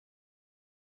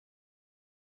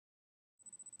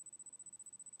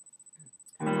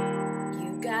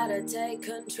gotta take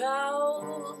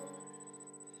control.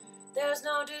 There's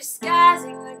no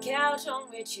disguising the couch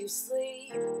on which you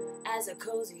sleep as a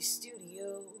cozy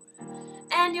studio,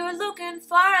 and you're looking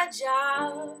for a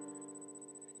job.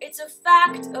 It's a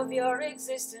fact of your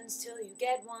existence till you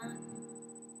get one.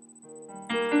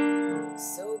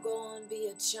 So go and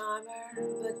be a charmer,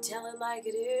 but tell it like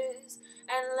it is,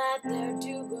 and let their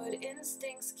do-good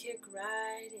instincts kick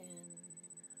right in.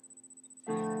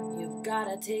 You've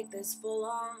gotta take this full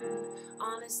on.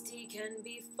 Honesty can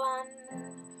be fun.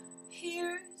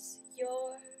 Here's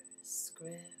your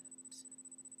script.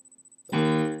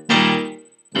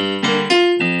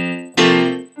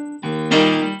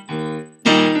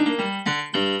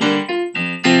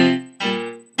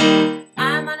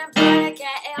 I'm unemployed, I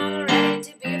can't ready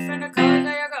to be a friend or colleague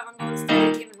or your girlfriend. Going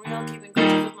steady, keeping real, keeping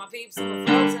grudges with my peeps and my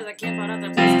folks as I camp out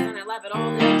other places and I laugh at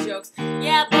all their jokes.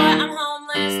 Yeah, boy, I'm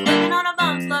homeless, living on a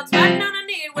bum's looks, riding on a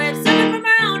need wave, sucking from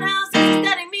my own house. This is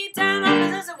steady me time, I'm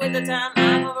possessive with the time.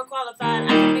 I'm overqualified, I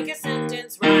can make a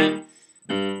sentence rhyme.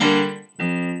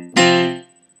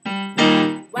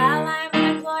 While I'm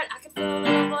unemployed, I can fill a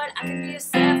little void. I can be a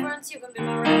severance, you can be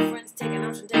my reference. Take an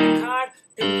option debit card,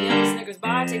 pick me up a Snickers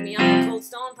bar, take me out a Cold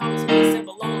Stone, promise me a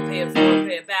simple loan, pay it forward,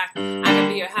 pay it back. I can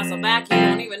be your Hasselback, you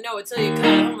won't even know it till you cut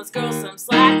a homeless girl some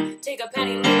slack. Take a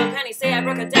penny, leave a penny, say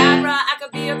abracadabra. I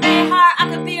could be a Behar, I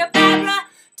could be a Babra.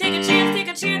 Take a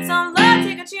chance on love,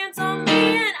 take a chance on me,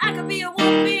 and I could be a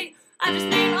whoopee. I just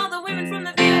named all the women from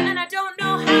the View, and I don't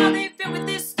know how they fit with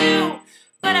this stew,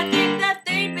 but I think that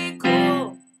they'd be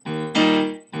cool,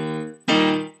 and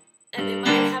they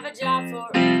might have a job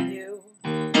for you.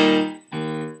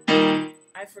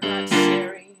 I forgot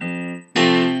Sherry.